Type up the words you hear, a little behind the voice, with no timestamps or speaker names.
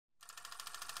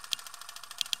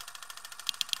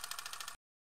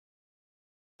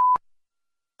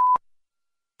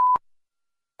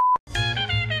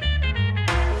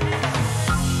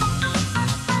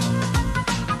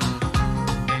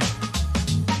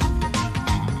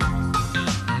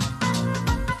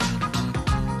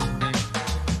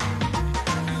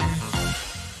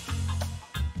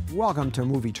Welcome to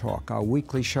Movie Talk, our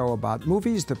weekly show about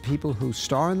movies, the people who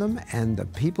star in them, and the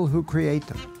people who create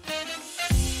them.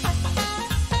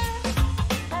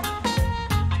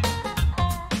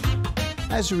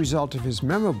 As a result of his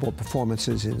memorable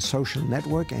performances in Social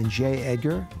Network and J.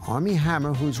 Edgar, Armie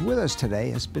Hammer, who's with us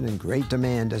today, has been in great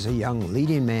demand as a young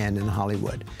leading man in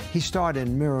Hollywood. He starred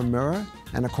in Mirror, Mirror,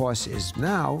 and of course is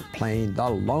now playing the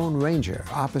Lone Ranger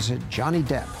opposite Johnny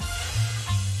Depp.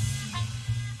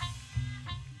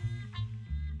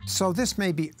 So this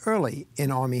may be early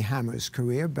in Armie Hammer's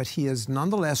career, but he has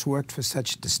nonetheless worked for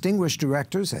such distinguished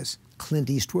directors as Clint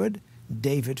Eastwood,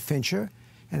 David Fincher,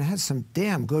 and has some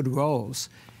damn good roles.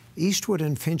 Eastwood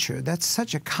and Fincher, that's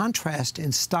such a contrast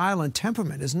in style and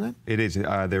temperament, isn't it? It is.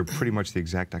 They're pretty much the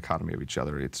exact dichotomy of each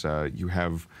other. It's you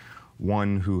have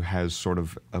one who has sort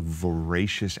of a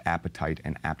voracious appetite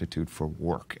and aptitude for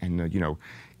work, and you know,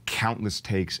 countless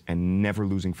takes and never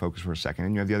losing focus for a second.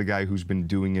 And you have the other guy who's been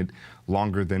doing it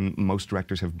longer than most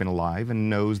directors have been alive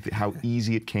and knows how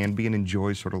easy it can be and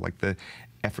enjoys sort of like the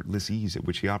effortless ease at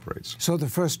which he operates. So the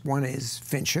first one is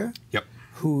Fincher. Yep.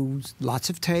 Who's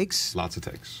lots of takes. Lots of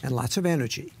takes. And lots of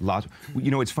energy. You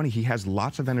know, it's funny, he has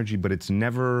lots of energy, but it's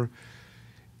never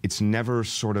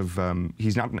sort of,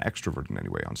 he's not an extrovert in any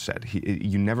way on set.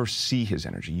 You never see his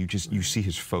energy, you see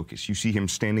his focus. You see him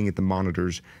standing at the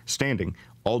monitors, standing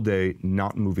all day,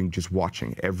 not moving, just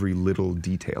watching every little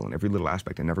detail and every little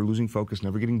aspect, and never losing focus,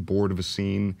 never getting bored of a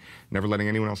scene, never letting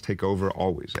anyone else take over,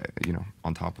 always, you know,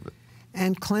 on top of it.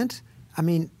 And Clint, I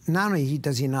mean, not only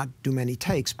does he not do many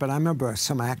takes, but I remember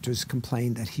some actors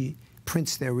complained that he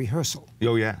prints their rehearsal.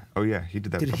 Oh yeah, he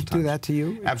did that. Did he do that to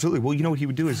you? Absolutely. Well, you know what he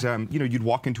would do is, you know, you'd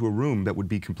walk into a room that would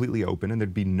be completely open and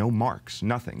there'd be no marks,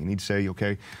 nothing, and he'd say,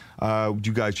 okay, do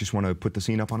you guys just want to put the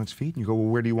scene up on its feet? And you go, well,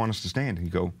 where do you want us to stand? And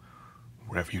you go,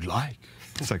 wherever you'd like.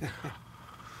 It's like,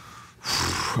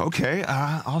 okay,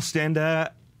 I'll stand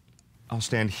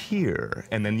here,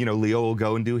 and then, you know, Leo will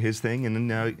go and do his thing, and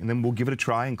then we'll give it a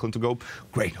try, and Clint will go,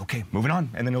 great, okay, moving on,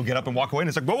 and then he'll get up and walk away, and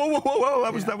it's like, whoa, whoa, whoa, whoa,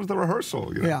 that was the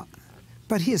rehearsal. You know? Yeah,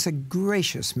 but he is a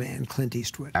gracious man, Clint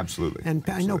Eastwood. Absolutely. And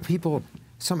absolutely. I know people,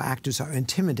 some actors are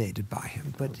intimidated by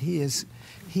him, but he is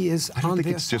I don't think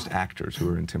it's side. just actors who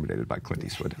are intimidated by Clint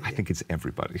Eastwood. I think it's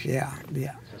everybody. Yeah.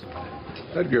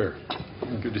 Edgar,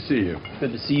 good to see you.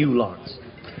 Good to see you, Lawrence.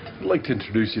 I'd like to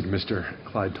introduce you to Mr.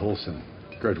 Clyde Tolson.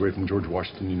 Graduated from George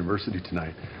Washington University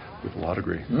tonight with a law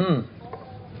degree.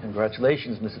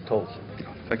 Congratulations, Mr. Tolson.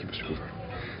 Thank you, Mr. Hoover.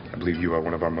 I believe you are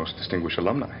one of our most distinguished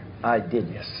alumni. I did,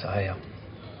 yes.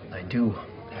 I do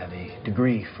have a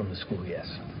degree from the school, yes.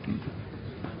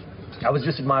 I was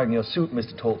just admiring your suit,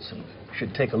 Mr. Tolson. You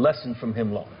should take a lesson from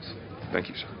him, Lawrence. Thank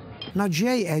you, sir. Now,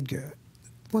 J. Edgar,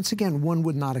 once again, one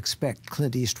would not expect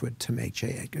Clint Eastwood to make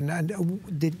J. Edgar. Now,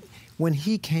 when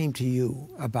he came to you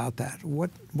about that,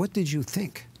 what did you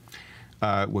think?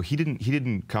 Well, he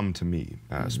didn't come to me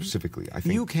specifically. I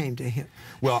think you came to him.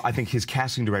 Well, I think his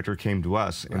casting director came to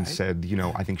us and said, you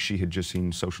know, I think she had just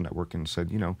seen Social Network and said,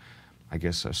 you know, I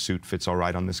guess a suit fits all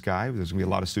right on this guy. There's gonna be a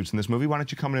lot of suits in this movie. Why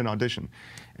don't you come in and audition?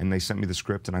 And they sent me the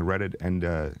script and I read it, and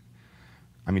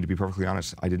I mean, to be perfectly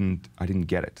honest, I didn't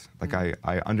get it. Like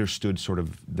I understood sort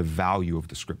of the value of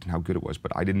the script and how good it was,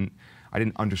 but I didn't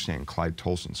understand Clyde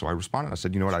Tolson. So I responded. I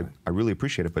said, you know what, I really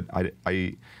appreciate it, but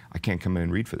I can't come in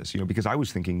and read for this. You know, because I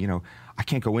was thinking, you know, I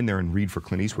can't go in there and read for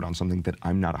Clint Eastwood on something that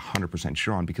I'm not 100%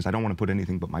 sure on, because I don't want to put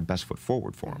anything but my best foot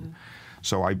forward for him.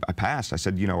 So I passed. I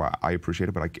said, you know, I appreciate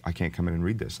it, but I can't come in and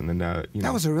read this. And then, you know,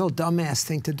 that was a real dumbass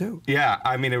thing to do. Yeah,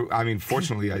 I mean,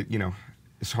 fortunately, you know,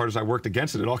 as hard as I worked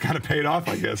against it, it all kind of paid off,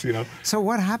 I guess, you know. So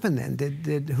what happened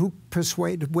then? Who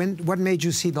persuaded? What made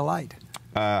you see the light?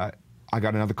 I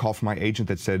got another call from my agent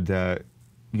that said,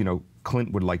 you know,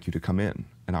 Clint would like you to come in,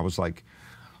 and I was like,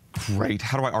 great.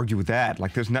 How do I argue with that?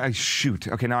 Like, there's no shoot.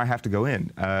 Okay, now I have to go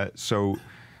in. So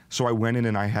I went in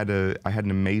and I had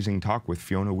an amazing talk with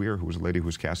Fiona Weir, who was a lady who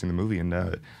was casting the movie, and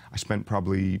I spent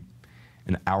probably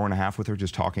an hour and a half with her,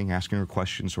 just talking, asking her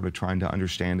questions, sort of trying to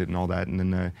understand it and all that, and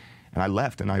then. And I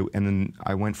left, and then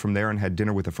I went from there and had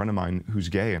dinner with a friend of mine who's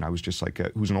gay, and I was just like,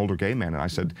 who's an older gay man, and I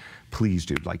said, please,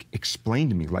 dude, like, explain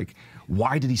to me, like,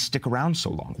 why did he stick around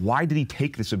so long? Why did he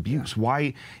take this abuse?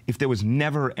 Why, if there was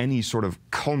never any sort of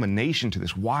culmination to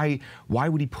this, why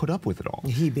would he put up with it all?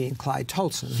 He being Clyde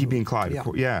Tolson. He being Clyde, of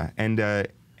course, yeah. And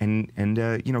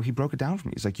you know, he broke it down for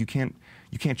me. He's like, you can't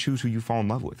choose who you fall in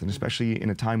love with, and especially in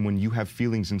a time when you have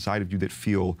feelings inside of you that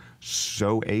feel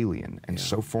so alien and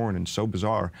so foreign and so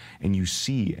bizarre, and you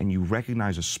see and you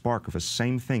recognize a spark of a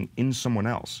same thing in someone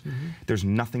else. There's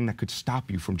nothing that could stop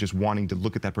you from just wanting to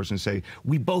look at that person and say,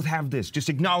 we both have this, just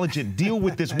acknowledge it, deal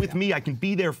with this with me, I can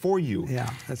be there for you. Yeah,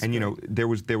 that's and great. you know, there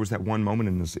was that one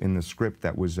moment in the script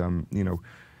that was, you know,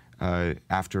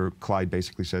 after Clyde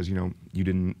basically says, you know, you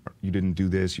didn't do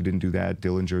this, you didn't do that,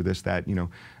 Dillinger, this, that, you know,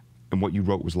 and what you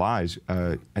wrote was lies.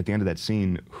 At the end of that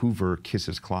scene, Hoover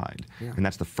kisses Clyde. And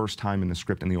that's the first time in the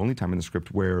script, and the only time in the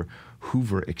script, where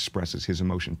Hoover expresses his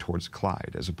emotion towards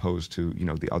Clyde, as opposed to, you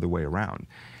know, the other way around.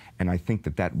 And I think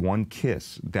that one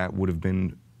kiss, that would have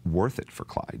been worth it for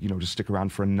Clyde, you know, to stick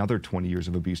around for another 20 years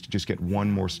of abuse, to just get one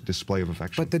more display of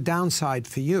affection. But the downside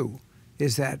for you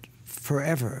is that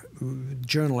forever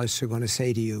journalists are going to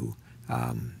say to you,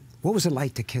 what was it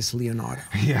like to kiss Leonardo?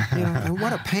 Yeah. You know, and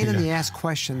what a pain in the ass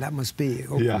question that must be.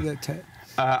 Yeah.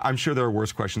 I'm sure there are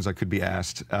worse questions that could be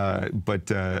asked, but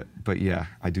yeah,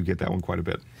 I do get that one quite a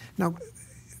bit. Now,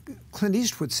 Clint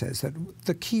Eastwood says that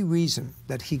the key reason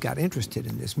that he got interested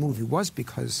in this movie was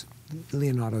because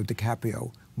Leonardo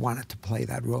DiCaprio wanted to play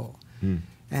that role.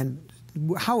 And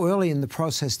how early in the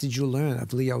process did you learn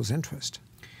of Leo's interest?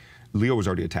 Leo was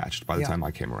already attached by the time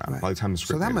I came around. Right. By the time the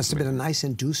script So that made it must to have been me. a nice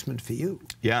inducement for you.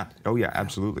 Yeah. Oh, yeah.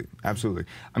 Absolutely. Absolutely.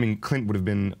 I mean, Clint would have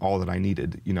been all that I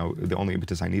needed. You know, the only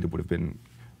impetus I needed would have been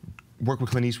work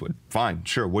with Clint Eastwood. Fine,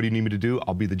 sure. What do you need me to do?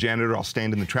 I'll be the janitor. I'll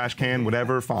stand in the trash can.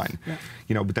 Whatever. Fine.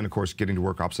 You know. But then, of course, getting to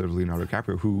work opposite of Leonardo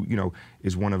DiCaprio, who, you know,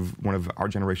 is one of our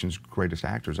generation's greatest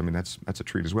actors. I mean, that's a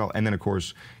treat as well. And then, of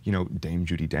course, you know, Dame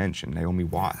Judi Dench and Naomi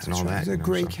Watts and all that. It's a you know,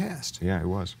 great so, cast. Yeah, it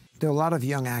was. There are a lot of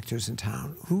young actors in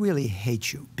town who really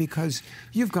hate you because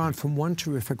you've gone from one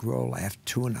terrific role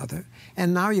to another,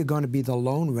 and now you're going to be the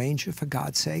Lone Ranger, for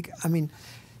God's sake. I mean,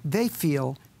 they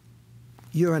feel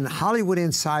you're a Hollywood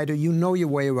insider, you know your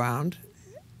way around,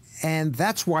 and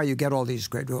that's why you get all these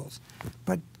great roles.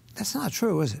 But that's not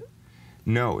true, is it?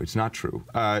 No, it's not true.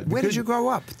 Where did you grow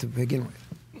up to begin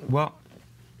with?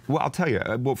 Well, I'll tell you.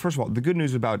 Well, first of all, the good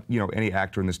news about, you know, any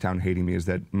actor in this town hating me is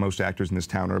that most actors in this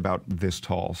town are about this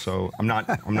tall. So I'm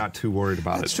not too worried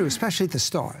about it. That's true, especially the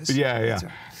stars. Yeah,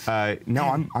 yeah.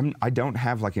 No, I don't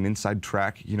have like an inside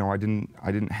track. You know, I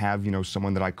didn't have, you know,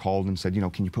 someone that I called and said, you know,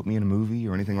 can you put me in a movie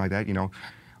or anything like that. You know,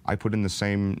 I put in the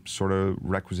same sort of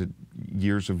requisite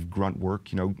years of grunt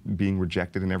work, you know, being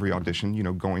rejected in every audition, you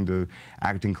know, going to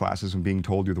acting classes and being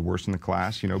told you're the worst in the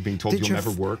class, you know, being told you'll never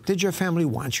work. Did your family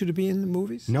want you to be in the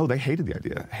movies? No, they hated the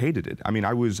idea, hated it. I mean,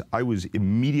 I was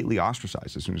immediately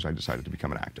ostracized as soon as I decided to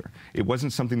become an actor. It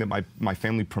wasn't something that my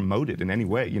family promoted in any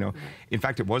way, you know. In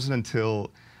fact, it wasn't until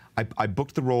I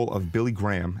booked the role of Billy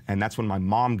Graham, and that's when my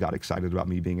mom got excited about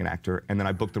me being an actor, and then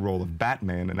I booked the role of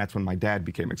Batman, and that's when my dad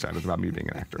became excited about me being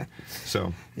an actor.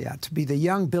 So yeah, to be the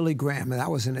young Billy Graham, and that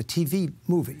was in a TV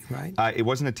movie, right? It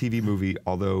wasn't a TV movie,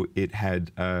 although it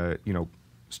had, you know,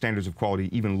 standards of quality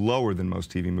even lower than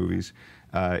most TV movies.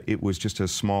 It was just a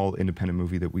small independent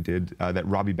movie that we did, that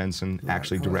Robbie Benson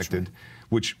actually directed,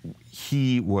 which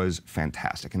he was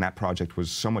fantastic, and that project was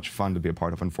so much fun to be a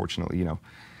part of. Unfortunately, you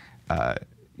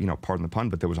know, pardon the pun,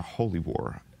 but there was a holy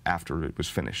war after it was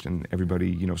finished, and everybody,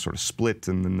 you know, sort of split,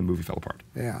 and then the movie fell apart.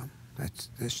 Yeah,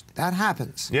 that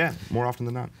happens. Yeah, more often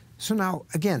than not. So now,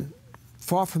 again,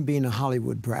 far from being a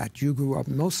Hollywood brat, you grew up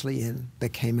mostly in the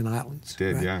Cayman Islands.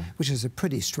 Did, right? yeah. Which is a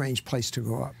pretty strange place to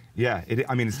grow up. Yeah,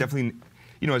 I mean, it's definitely,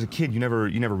 you know, as a kid, you never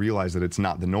realize that it's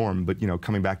not the norm, but, you know,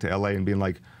 coming back to LA and being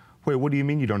like, wait, what do you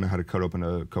mean you don't know how to cut open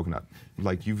a coconut?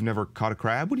 Like, you've never caught a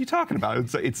crab? What are you talking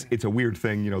about? It's a weird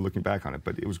thing, you know, looking back on it,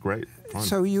 but it was great. Fun.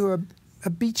 So you were a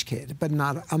beach kid, but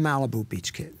not a Malibu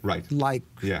beach kid. Right. Like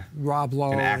Rob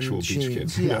Lowe an actual and beach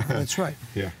Jeans. kid. Yeah, that's right.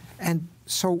 Yeah. And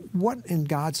so what in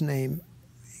God's name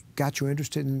got you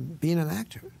interested in being an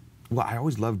actor? Well, I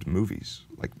always loved movies.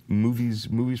 Like, movies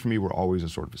for me were always a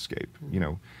sort of escape, you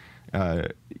know.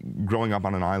 Growing up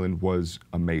on an island was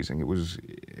amazing. It was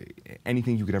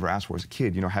anything you could ever ask for as a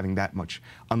kid, you know, having that much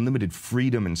unlimited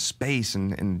freedom and space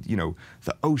and you know,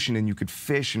 the ocean, and you could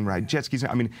fish and ride jet skis.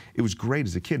 I mean, it was great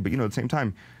as a kid, but, you know, at the same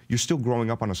time, you're still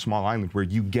growing up on a small island where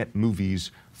you get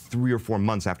movies 3 or 4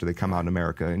 months after they come out in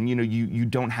America. And, you know, you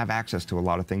don't have access to a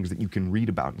lot of things that you can read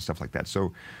about and stuff like that.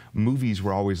 So movies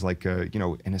were always like, you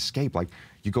know, an escape. Like,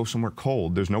 you go somewhere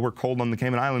cold. There's nowhere cold on the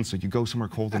Cayman Islands, so you go somewhere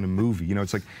cold in a movie. You know,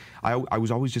 it's like, I was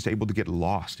always just able to get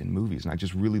lost in movies, and I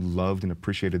just really loved and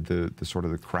appreciated the sort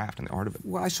of the craft and the art of it.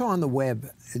 Well, I saw on the web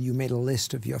you made a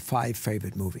list of your 5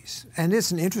 favorite movies. And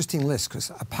it's an interesting list, because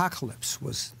Apocalypse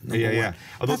was number one.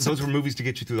 Oh, those were movies to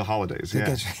get you through the holidays. To Yeah,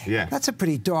 get you. yeah. That's a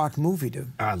pretty dark movie to.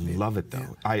 I love it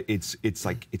though. Yeah. It's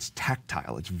like it's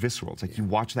tactile, it's visceral. It's like you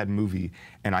watch that movie,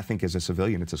 and I think as a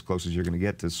civilian, it's as close as you're going to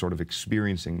get to sort of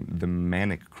experiencing the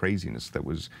manic craziness that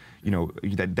was, you know,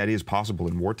 that is possible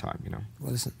in wartime. You know.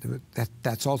 Well, listen,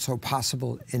 that's also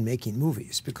possible in making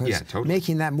movies, because Yeah, totally.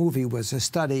 making that movie was a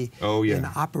study Oh, yeah. in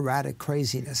operatic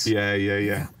craziness.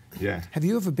 Yeah. Have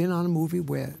you ever been on a movie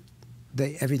where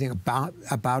everything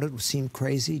about it seemed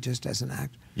crazy just as an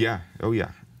act? Yeah. Oh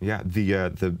yeah. Yeah.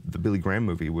 The Billy Graham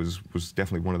movie was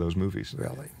definitely one of those movies.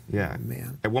 Really? Yeah. Oh,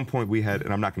 man. At one point we had,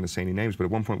 and I'm not going to say any names, but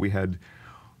at one point we had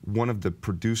one of the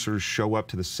producers show up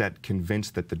to the set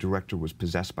convinced that the director was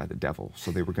possessed by the devil,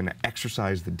 so they were going to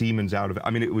exorcise the demons out of it.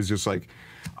 I mean, it was just like,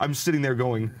 I'm sitting there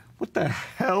going, what the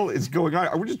hell is going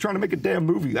on? We're just trying to make a damn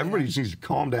movie. Everybody just needs to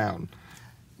calm down.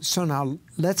 So now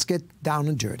let's get down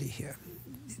and dirty here.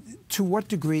 To what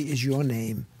degree is your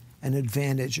name an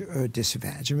advantage or a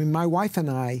disadvantage? I mean, my wife and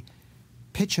I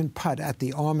pitch and putt at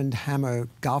the Armie Hammer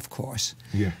golf course.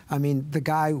 Yeah. I mean, the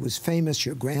guy was famous.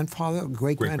 Your grandfather,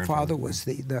 great-grandfather, was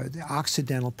the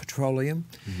Occidental Petroleum.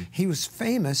 Mm-hmm. He was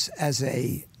famous as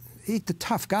the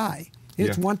tough guy. He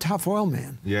was one tough oil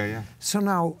man. Yeah. So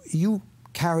now you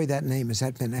carry that name. Has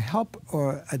that been a help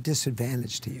or a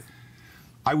disadvantage to you?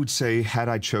 I would say, had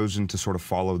I chosen to sort of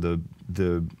follow the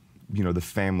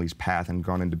family's path and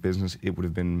gone into business, it would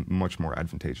have been much more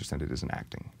advantageous than it is in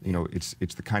acting. You know, it's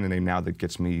the kind of name now that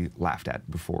gets me laughed at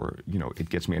before, you know, it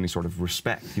gets me any sort of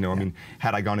respect. You know, I mean,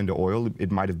 had I gone into oil, it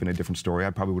might have been a different story.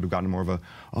 I probably would have gotten more of a,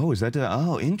 oh, is that,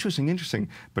 oh, interesting.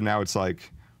 But now it's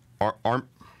like,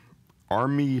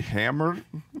 Armie Hammer?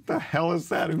 What the hell is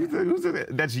that? Who's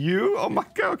it? That's you? Oh my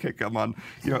God, okay, come on.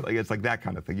 You know, like, it's like that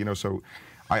kind of thing, you know, so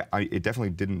it definitely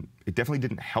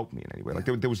didn't help me in any way. Like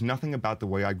there was nothing about the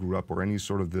way I grew up or any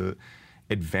sort of the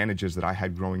advantages that I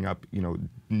had growing up, you know,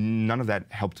 none of that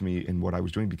helped me in what I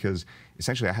was doing, because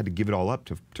essentially I had to give it all up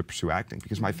to pursue acting,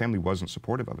 because my family wasn't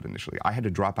supportive of it initially. I had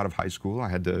to drop out of high school. I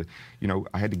had to, you know,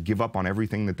 I had to give up on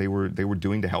everything that they were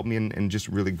doing to help me and just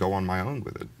really go on my own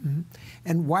with it. Mm-hmm.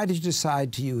 And why did you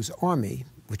decide to use Armie,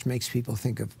 which makes people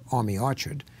think of Armie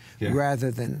Orchard,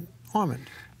 rather than Armand?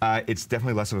 It's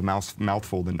definitely less of a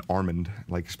mouthful than Armand,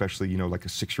 like especially, you know, like a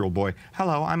 6-year-old boy.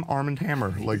 Hello, I'm Armie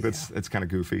Hammer. Like it's kind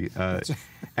of goofy.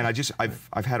 And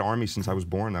I've had Armie since I was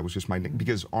born. That was just my nickname,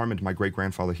 because Armand, my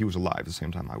great-grandfather, he was alive at the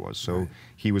same time I was. So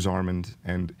he was Armand,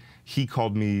 and he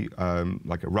called me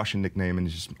like a Russian nickname, and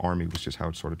just Armie was just how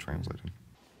it sort of translated.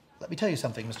 Let me tell you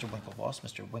something, Mr.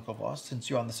 Winklevoss,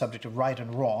 since you're on the subject of right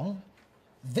and wrong.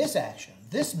 This action,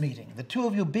 this meeting, the two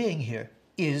of you being here,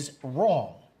 is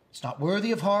wrong. It's not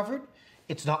worthy of Harvard.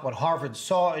 It's not what Harvard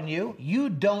saw in you. You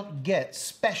don't get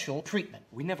special treatment.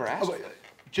 We never asked. Oh,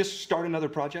 just start another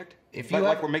project? If you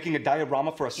like we're making a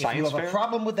diorama for a science fair? If you have a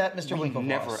problem with that, Mr. Winklevoss, we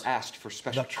never asked for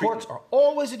special treatment. The courts are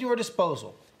always at your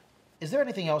disposal. Is there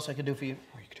anything else I can do for you?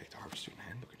 Oh, you can take the Harvard student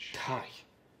handbook and shit. Hi.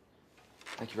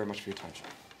 Thank you very much for your time, sir.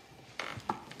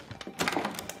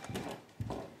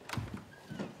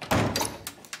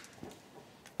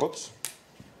 Whoops.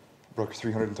 Broke a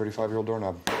 335-year-old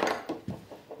doorknob.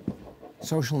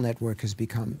 Social Network has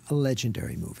become a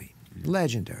legendary movie.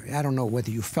 Legendary. I don't know whether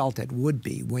you felt it would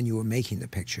be when you were making the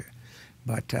picture,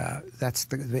 but there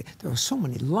were so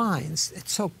many lines.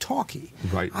 It's so talky.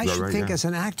 I should think as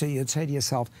an actor, you'd say to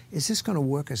yourself, is this going to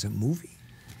work as a movie?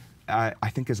 I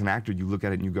think as an actor, you look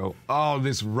at it and you go, oh,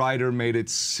 this writer made it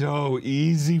so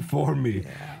easy for me.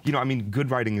 Yeah. You know, I mean,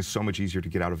 good writing is so much easier to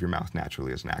get out of your mouth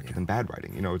naturally as an actor than bad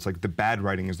writing. You know, it's like the bad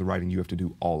writing is the writing you have to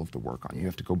do all of the work on. You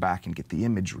have to go back and get the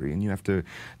imagery, and you have to,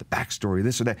 the backstory,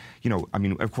 this or that. You know, I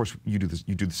mean, of course, you do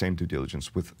the same due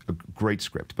diligence with a great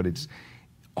script, but it's,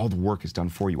 all the work is done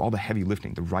for you. All the heavy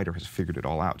lifting, the writer has figured it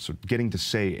all out. So getting to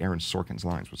say Aaron Sorkin's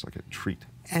lines was like a treat.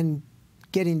 And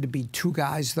getting to be two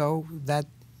guys, though, that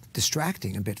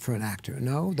distracting a bit for an actor,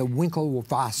 no? The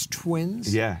Winklevoss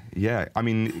twins? Yeah. I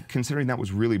mean, considering that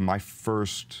was really my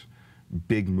first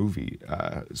big movie,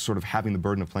 sort of having the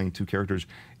burden of playing two characters,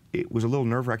 it was a little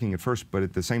nerve-wracking at first, but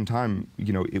at the same time,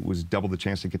 you know, it was double the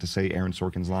chance to get to say Aaron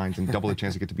Sorkin's lines, and double the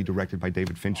chance to get to be directed by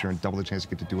David Fincher, and double the chance to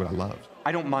get to do what I loved.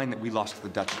 I don't mind that we lost to the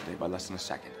Dutch today by less than a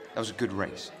second. That was a good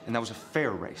race, and that was a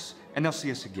fair race, and they'll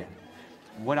see us again.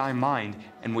 What I mind,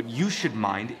 and what you should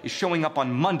mind, is showing up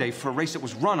on Monday for a race that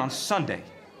was run on Sunday.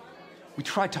 We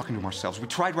tried talking to ourselves, we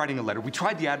tried writing a letter, we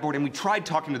tried the ad board, and we tried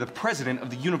talking to the president of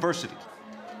the university.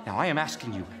 Now, I am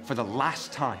asking you, for the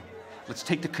last time, let's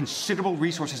take the considerable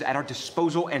resources at our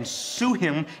disposal and sue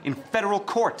him in federal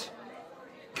court.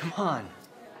 Come on.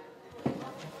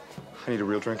 I need a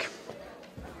real drink.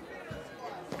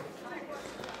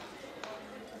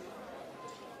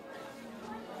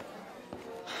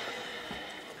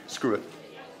 Screw it.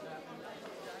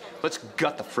 Let's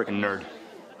gut the frickin' nerd.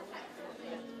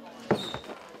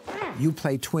 You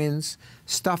play twins,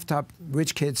 stuffed up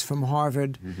rich kids from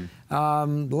Harvard, a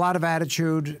lot of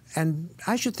attitude, and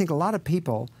I should think a lot of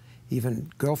people,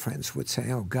 even girlfriends, would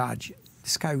say, oh, God,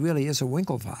 this guy really is a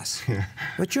Winklevoss.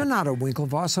 But you're not a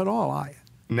Winklevoss at all, are you?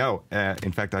 No.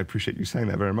 In fact, I appreciate you saying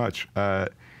that very much.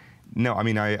 No, I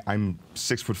mean, I'm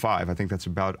 6'5". I think that's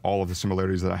about all of the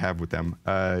similarities that I have with them.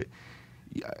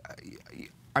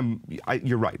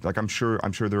 You're right. Like I'm sure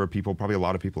there are people, probably a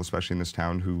lot of people, especially in this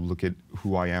town, who look at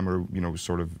who I am, or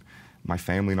sort of my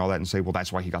family and all that, and say, well,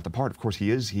 that's why he got the part. Of course,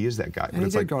 he is that guy. And he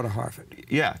did go to Harvard.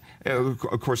 Yeah, of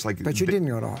course. Like, but you didn't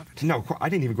go to Harvard. No, I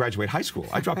didn't even graduate high school.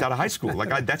 I dropped out of high school.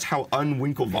 Like that's how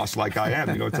un-Winklevoss-like I am.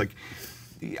 It's like,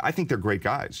 I think they're great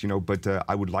guys, but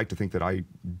I would like to think that I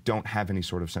don't have any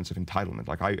sort of sense of entitlement.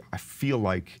 Like I feel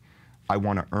like I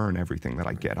want to earn everything that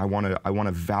I get. I want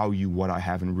to value what I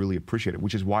have and really appreciate it,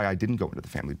 which is why I didn't go into the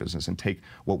family business and take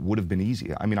what would have been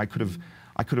easy. I mean, I could have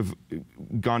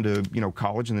gone to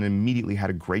college and then immediately had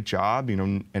a great job,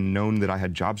 and known that I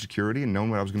had job security and known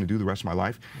what I was going to do the rest of my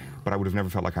life, but I would have never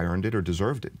felt like I earned it or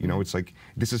deserved it. It's like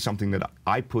this is something that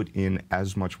I put in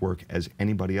as much work as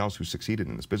anybody else who succeeded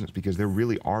in this business, because there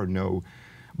really are no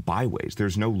byways.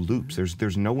 There's no loops.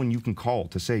 There's no one you can call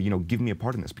to say, give me a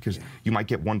part in this, because you might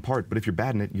get one part, but if you're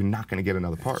bad in it, you're not going to get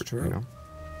another part. That's true.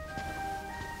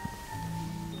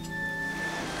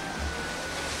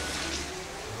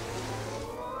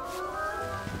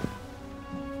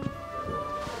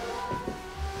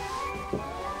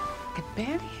 I could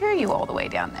barely hear you all the way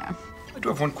down there. I do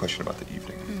have one question about the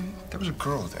evening. There was a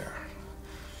girl there.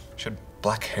 She had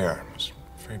black hair and was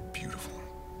very beautiful.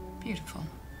 Beautiful.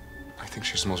 I think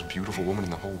she's the most beautiful woman in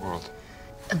the whole world.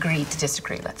 Agreed to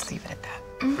disagree. Let's leave it at that.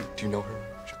 But do you know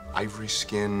her? She had ivory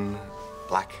skin,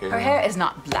 black hair. Her hair is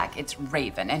not black, it's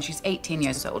raven, and she's 18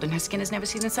 years old, and her skin has never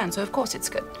seen the sun, so of course it's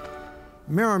good.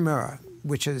 Mirror, Mirror,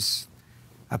 which is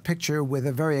a picture with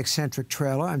a very eccentric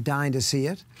trailer. I'm dying to see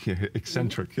it. Yeah,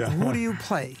 eccentric, yeah. Who do you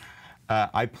play?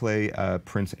 I play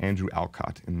Prince Andrew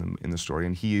Alcott in the story,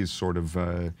 and he is sort of,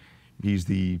 he's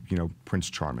the, Prince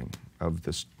Charming of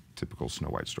this typical Snow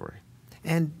White story.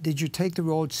 And did you take the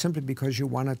role simply because you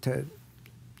wanted to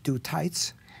do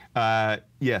tights?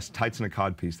 Yes, tights and a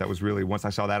codpiece. That was really, once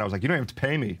I saw that, I was like, you don't have to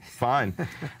pay me. Fine.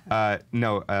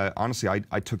 No, honestly,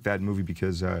 I took that movie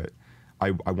because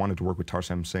I wanted to work with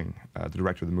Tarsem Singh, the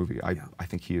director of the movie. I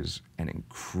think he is an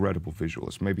incredible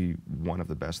visualist, maybe one of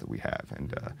the best that we have.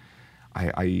 And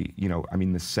I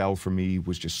mean, The Cell for me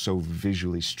was just so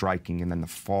visually striking, and then The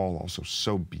Fall also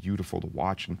so beautiful to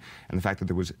watch, and the fact that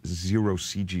there was zero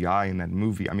CGI in that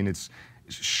movie, I mean, it's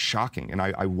shocking, and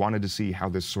I wanted to see how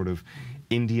this sort of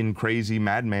Indian crazy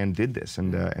madman did this,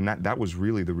 and that was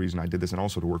really the reason I did this, and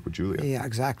also to work with Julia. Yeah,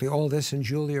 exactly. All this and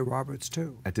Julia Roberts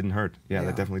too. That didn't hurt. Yeah,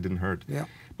 that definitely didn't hurt. Yeah.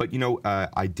 But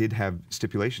I did have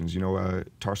stipulations.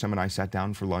 Tarsem and I sat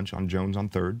down for lunch on Jones on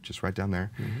 3rd, just right down there,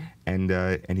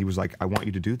 and he was like, "I want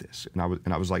you to do this," and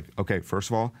I was like, "Okay, first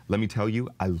of all, let me tell you,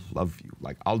 I love you.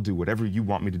 Like, I'll do whatever you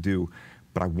want me to do,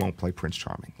 but I won't play Prince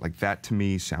Charming. Like, that to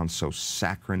me sounds so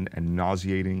saccharine and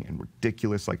nauseating and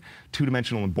ridiculous, like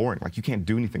two-dimensional and boring. Like, you can't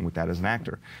do anything with that as an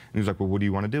actor." And he was like, "Well, what do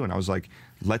you want to do?" And I was like,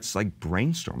 "Let's like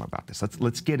brainstorm about this.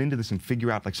 Let's get into this and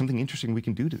figure out like something interesting we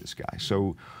can do to this guy."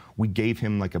 So we gave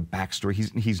him like a backstory.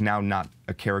 He's now not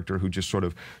a character who just sort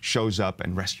of shows up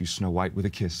and rescues Snow White with a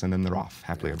kiss and then they're off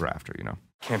happily ever after,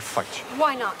 Can't fight you.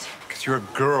 Why not? Because you're a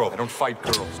girl. I don't fight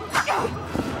girls.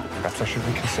 Perhaps I should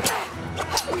reconsider.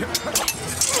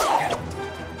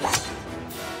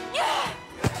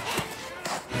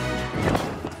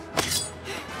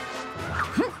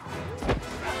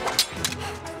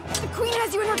 The Queen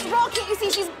has you in her thrall. Can't you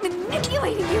see she's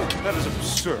manipulating you? That is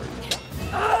absurd.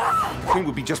 The Queen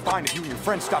would be just fine if you and your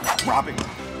friends stopped robbing her.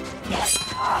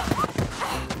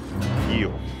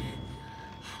 Yield.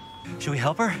 Should we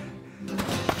help her?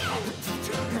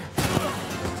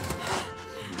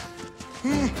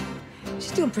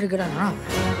 She's doing pretty good on her own.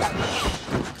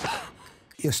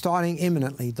 You're starting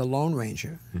imminently The Lone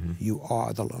Ranger. You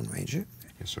are The Lone Ranger.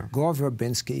 Yes, sir. Gore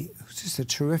Verbinski, who's just a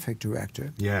terrific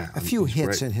director. Yeah, A few he's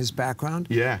hits great. in his background.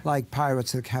 Yeah. Like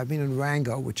Pirates of the Caribbean and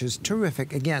Rango, which is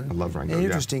terrific. Again, I love Rango, an yeah.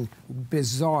 interesting,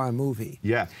 bizarre movie.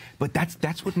 Yeah, but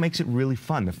that's what makes it really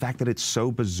fun, the fact that it's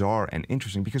so bizarre and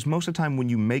interesting, because most of the time when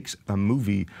you make a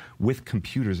movie with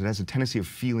computers, it has a tendency of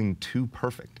feeling too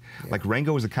perfect. Like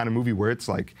Rango is the kind of movie where it's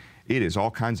like, it is all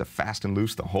kinds of fast and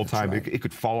loose the whole time. right. It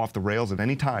could fall off the rails at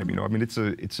any time, I mean, it's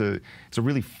a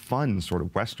really fun sort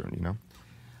of Western,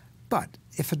 But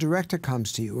if a director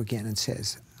comes to you again and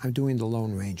says, "I'm doing The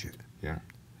Lone Ranger," Yeah.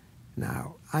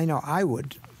 Now, I know I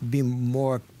would be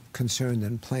more concerned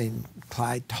than playing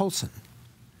Clyde Tolson,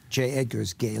 J.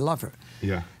 Edgar's gay lover.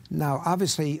 Yeah. Now,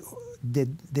 obviously,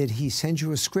 did he send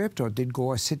you a script, or did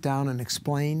Gore sit down and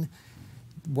explain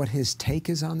what his take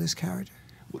is on this character?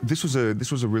 This was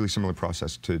a really similar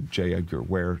process to J. Edgar,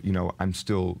 where, you know, I'm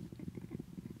still,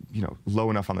 you know, low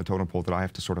enough on the totem pole that I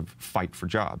have to sort of fight for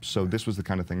jobs. So this was the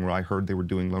kind of thing where I heard they were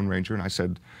doing Lone Ranger, and I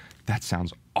said, that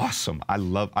sounds awesome. I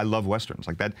love Westerns.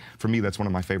 Like that, for me, that's one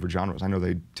of my favorite genres. I know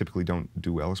they typically don't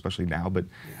do well, especially now, but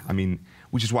I mean,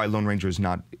 which is why Lone Ranger is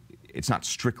not, it's not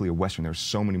strictly a Western. There's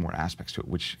so many more aspects to it,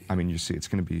 which, I mean, you see, it's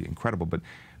going to be incredible. But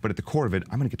at the core of it,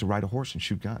 I'm going to get to ride a horse and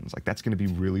shoot guns. Like, that's going to be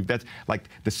really, that's like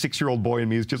the 6-year-old boy in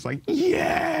me is just like,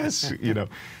 yes, you know.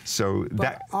 So but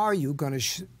that. Are you going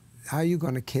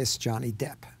to kiss Johnny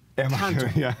Depp? Am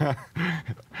I? Yeah.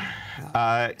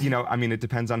 You know, I mean, it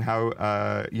depends on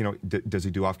how, you know, does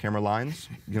he do off-camera lines?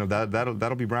 You know,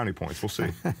 that'll be brownie points. We'll see.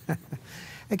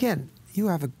 Again, you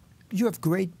have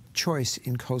great choice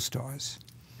in co-stars.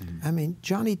 Mm-hmm. I mean,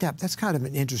 Johnny Depp, that's kind of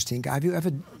an interesting guy.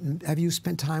 Have you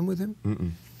spent time with him?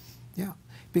 Mm-mm. Yeah,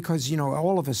 because, you know,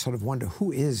 all of us sort of wonder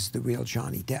who is the real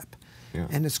Johnny Depp. Yeah.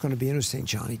 And it's going to be interesting,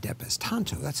 Johnny Depp as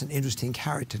Tonto. That's an interesting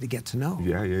character to get to know.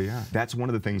 Yeah, yeah, yeah. That's one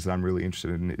of the things that I'm really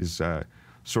interested in is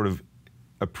sort of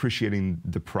appreciating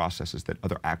the processes that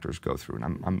other actors go through.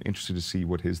 And I'm interested to see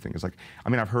what his thing is like. I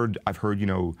mean, I've heard, you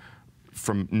know,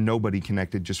 from nobody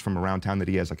connected, just from around town, that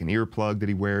he has like an earplug that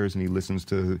he wears and he listens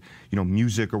to, you know,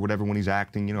 music or whatever when he's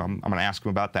acting. You know, I'm going to ask him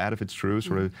about that if it's true,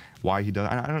 sort of why he does.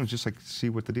 I don't know, just like see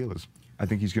what the deal is. I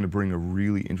think he's going to bring a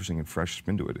really interesting and fresh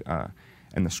spin to it.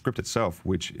 And the script itself,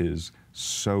 which is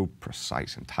so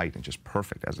precise and tight and just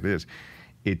perfect as it is,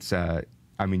 it's,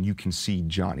 I mean, you can see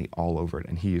Johnny all over it,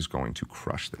 and he is going to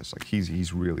crush this. Like,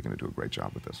 he's really going to do a great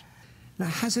job with this. Now,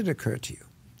 has it occurred to you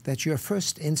that your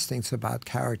first instincts about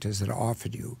characters that are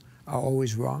offered you are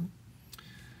always wrong?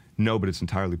 No, but it's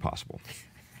entirely possible.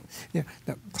 Yeah.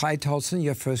 Now, Clyde Tolson,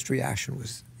 your first reaction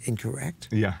was incorrect.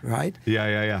 Yeah. Right? Yeah,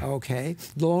 yeah, yeah. Okay.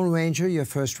 Lone Ranger, your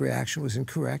first reaction was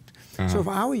incorrect. So if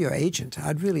I were your agent,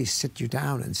 I'd really sit you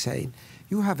down and say,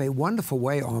 you have a wonderful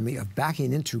way, Armie, of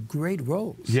backing into great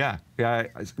roles. Yeah, yeah.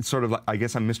 It's sort of like, I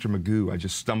guess I'm Mr. Magoo. I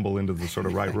just stumble into the sort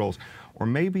of right roles. Or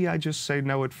maybe I just say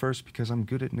no at first because I'm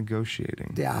good at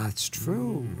negotiating. Yeah, that's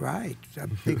true, right. A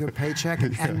bigger paycheck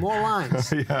and more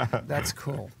lines. Yeah. That's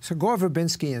cool. So Gore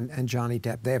Verbinski and Johnny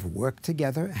Depp, they've worked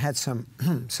together, had some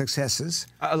successes.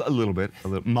 A little bit,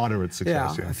 moderate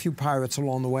success. Yeah, yeah, a few pirates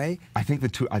along the way. I think the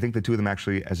two of them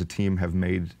actually, as a team, have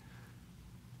made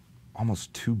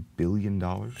almost $2 billion.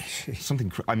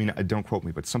 Something. I mean, don't quote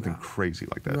me, but something crazy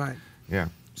like that. Right. Yeah.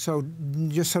 So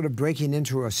you're sort of breaking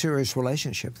into a serious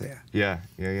relationship there. Yeah,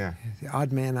 yeah, yeah. The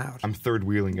odd man out. I'm third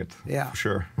wheeling it. Yeah. For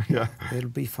sure. Yeah. It'll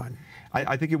be fun.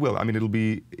 I think it will. I mean, it'll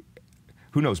be.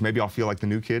 Who knows? Maybe I'll feel like the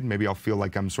new kid. Maybe I'll feel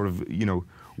like I'm sort of, you know,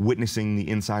 witnessing the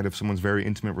inside of someone's very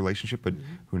intimate relationship. But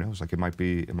who knows? Like, it might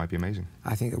be amazing.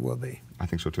 I think it will be. I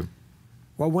think so too.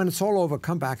 Well, when it's all over,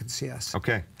 come back and see us.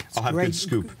 Okay. I'll have a good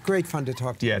scoop. Great fun to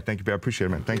talk to you. Yeah, thank you. I appreciate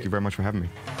it, man. Thank you very much for having me.